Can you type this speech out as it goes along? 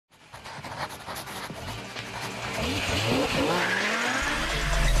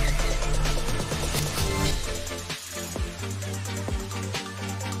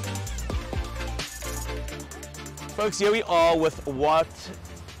Folks, here we are with what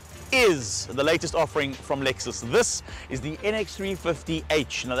is the latest offering from Lexus. This is the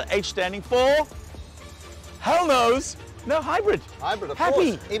NX350h. Now the H standing for, hell knows, no, hybrid. Hybrid, of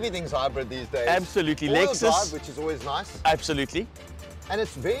Happy. course. Everything's hybrid these days. Absolutely. All-wheel Lexus. drive, which is always nice. Absolutely. And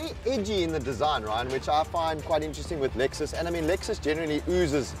it's very edgy in the design, Ryan, which I find quite interesting with Lexus. And I mean, Lexus generally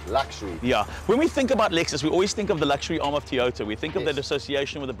oozes luxury. Yeah. When we think about Lexus, we always think of the luxury arm of Toyota. We think of Yes. that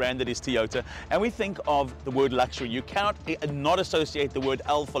association with the brand that is Toyota. And we think of the word luxury. You cannot not associate the word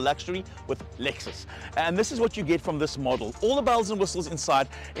L for luxury with Lexus. And this is what you get from this model. All the bells and whistles inside.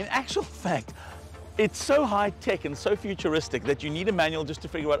 In actual fact, it's so high-tech and so futuristic that you need a manual just to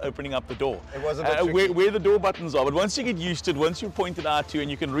figure out opening up the door. It was a bit tricky. Where the door buttons are. But once you get used to it, once you point it out to you and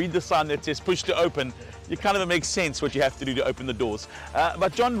you can read the sign that says push to open, it kind of makes sense what you have to do to open the doors.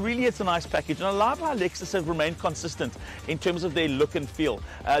 But John, really it's a nice package. And I love how Lexus have remained consistent in terms of their look and feel.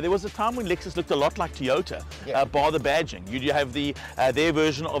 There was a time when Lexus looked a lot like Toyota, bar the badging. You have their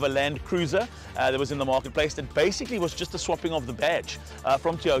version of a Land Cruiser that was in the marketplace that basically was just a swapping of the badge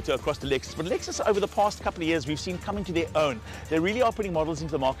from Toyota across to Lexus. But Lexus, over the past couple of years, we've seen coming to their own. They really are putting models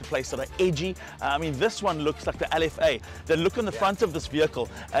into the marketplace that are edgy. I mean, this one looks like the LFA. The look on the front of this vehicle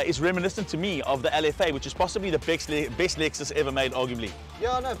is reminiscent to me of the LFA, which is possibly the best Lexus ever made, arguably.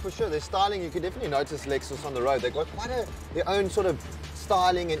 Yeah, no, for sure. Their styling, you can definitely notice Lexus on the road. They've got quite their own sort of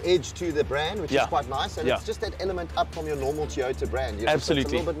styling and edge to the brand, which is quite nice. And it's just that element up from your normal Toyota brand. You know, Absolutely. So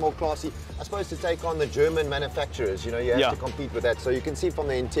it's a little bit more classy. I suppose to take on the German manufacturers, you know, you have to compete with that. So you can see from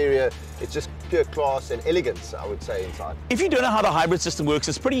the interior, it's just pure class and elegance, I would say, inside. If you don't know how the hybrid system works,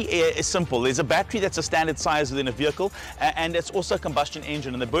 it's pretty simple. There's a battery that's a standard size within a vehicle, and it's also a combustion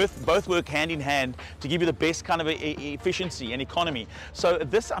engine, and they both work hand in hand to give you the best kind of efficiency and economy. So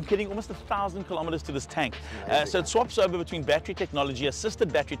this, I'm getting almost 1,000 kilometers to this tank. So it swaps over between battery technology,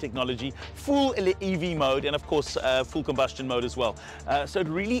 assisted battery technology, full EV mode, and of course full combustion mode as well. So it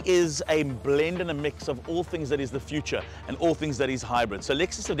really is a blend and a mix of all things that is the future and all things that is hybrid. So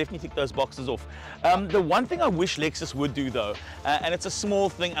Lexus will definitely tick those boxes off. The one thing I wish Lexus would do though, and it's a small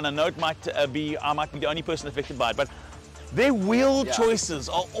thing, and I know it might I might be the only person affected by it, but their wheel choices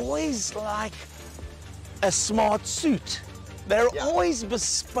are always like a smart suit. They're always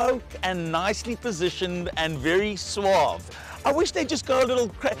bespoke and nicely positioned and very suave. I wish they'd just go a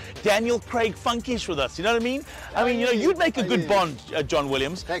little Daniel Craig funkish with us, you know what I mean? I mean, you know, you'd make a good Bond, John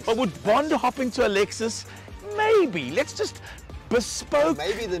Williams. Thanks. But would Bond hop into a Lexus? Maybe. Let's just bespoke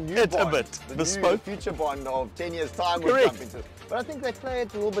maybe the new it Bond, a bit. the Bespoke. new future Bond of 10 years' time will jump into it. But I think they play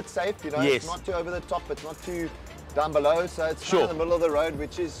it a little bit safe, you know. It's not too over the top, it's not too down below, so it's kind of in the middle of the road,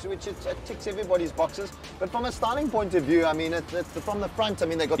 which it ticks everybody's boxes. But from a styling point of view, I mean, from the front, I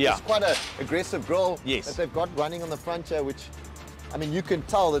mean, they've got this quite an aggressive grille that they've got running on the front here, which, I mean, you can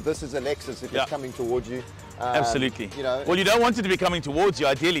tell that this is a Lexus if it's coming towards you. Absolutely. You know, well, you don't want it to be coming towards you,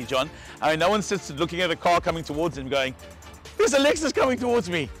 ideally, John. I mean, no one sits looking at a car coming towards them going, there's a Lexus coming towards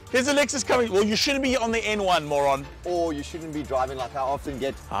me. There's a Lexus coming. Well, you shouldn't be on the N1, moron. Or you shouldn't be driving like I often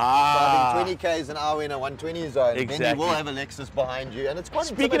get, driving 20 k's an hour in a 120 zone. Exactly. Then you will have a Lexus behind you, and it's quite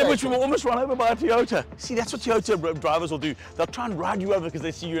Speaking of which, we were almost run over by a Toyota. See, that's what Toyota drivers will do. They'll try and ride you over because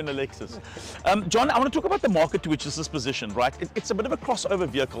they see you in a Lexus. John, I want to talk about the market to which this is positioned, right? It's a bit of a crossover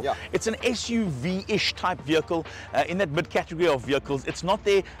vehicle. It's an SUV-ish type vehicle in that mid-category of vehicles. It's not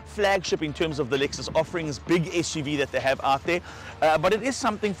their flagship in terms of the Lexus offerings, big SUV that they have out there, but it is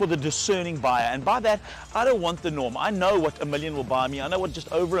something for the discerning buyer. And by that, I don't want the norm. I know what $1 million will buy me. I know what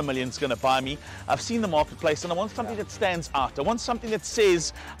just over $1 million is going to buy me. I've seen the marketplace, and I want something that stands out. I want something that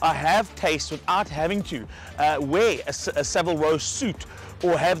says I have taste without having to wear a Savile Row suit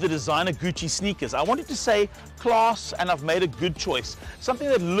or have the designer Gucci sneakers. I wanted to say class, and I've made a good choice. Something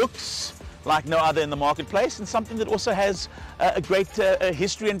that looks like no other in the marketplace, and something that also has a great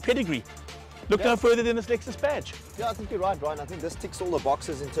history and pedigree. Look no further than this Lexus badge. Yeah, I think you're right, Ryan. I think this ticks all the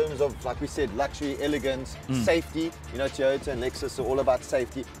boxes in terms of, like we said, luxury, elegance, safety. You know, Toyota and Lexus are all about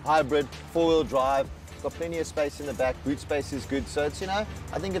safety. Hybrid, four-wheel drive, got plenty of space in the back, boot space is good. So it's, you know,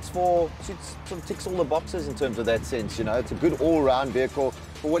 I think it sort of ticks all the boxes in terms of that sense, you know. It's a good all-round vehicle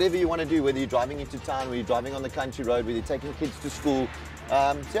for whatever you want to do, whether you're driving into town, whether you're driving on the country road, whether you're taking kids to school.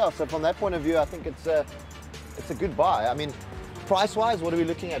 So from that point of view, I think it's a good buy. I mean, price-wise, what are we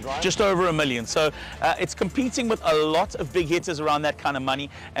looking at, Ryan? Just over $1 million. So it's competing with a lot of big hitters around that kind of money.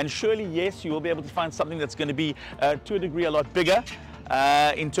 And surely, yes, you will be able to find something that's going to be, to a degree, a lot bigger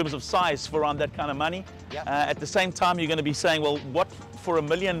in terms of size for around that kind of money. At the same time, you're going to be saying, well, what for $1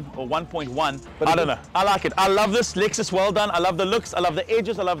 million or 1.1? But I don't know. I like it. I love this. Lexus, well done. I love the looks. I love the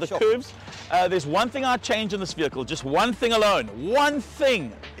edges. I love the curves. There's one thing I'd change in this vehicle. Just one thing alone. One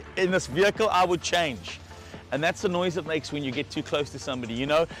thing in this vehicle I would change. And that's the noise it makes when you get too close to somebody. You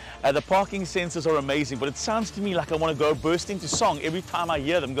know, the parking sensors are amazing, but it sounds to me like I want to go burst into song every time I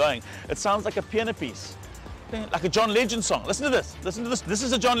hear them going. It sounds like a piano piece, like a John Legend song. Listen to this. Listen to this. This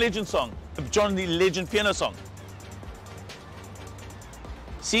is a John Legend song, a John Legend piano song.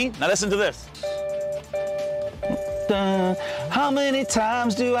 See? Now listen to this. How many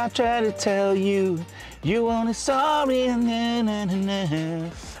times do I try to tell you, you only sorry?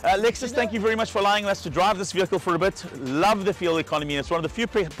 Lexus, thank you very much for allowing us to drive this vehicle for a bit. Love the fuel economy. It's one of the few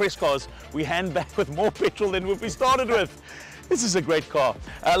press cars we hand back with more petrol than what we started with. This is a great car.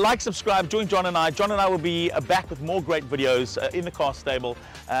 Like, subscribe, join John and I. John and I will be back with more great videos in the car stable.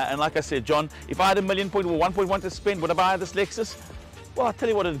 And like I said, John, if I had $1 million or 1.1 to spend, would I buy this Lexus? Well, I'll tell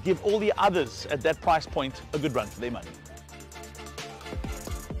you what, it'd give all the others at that price point a good run for their money.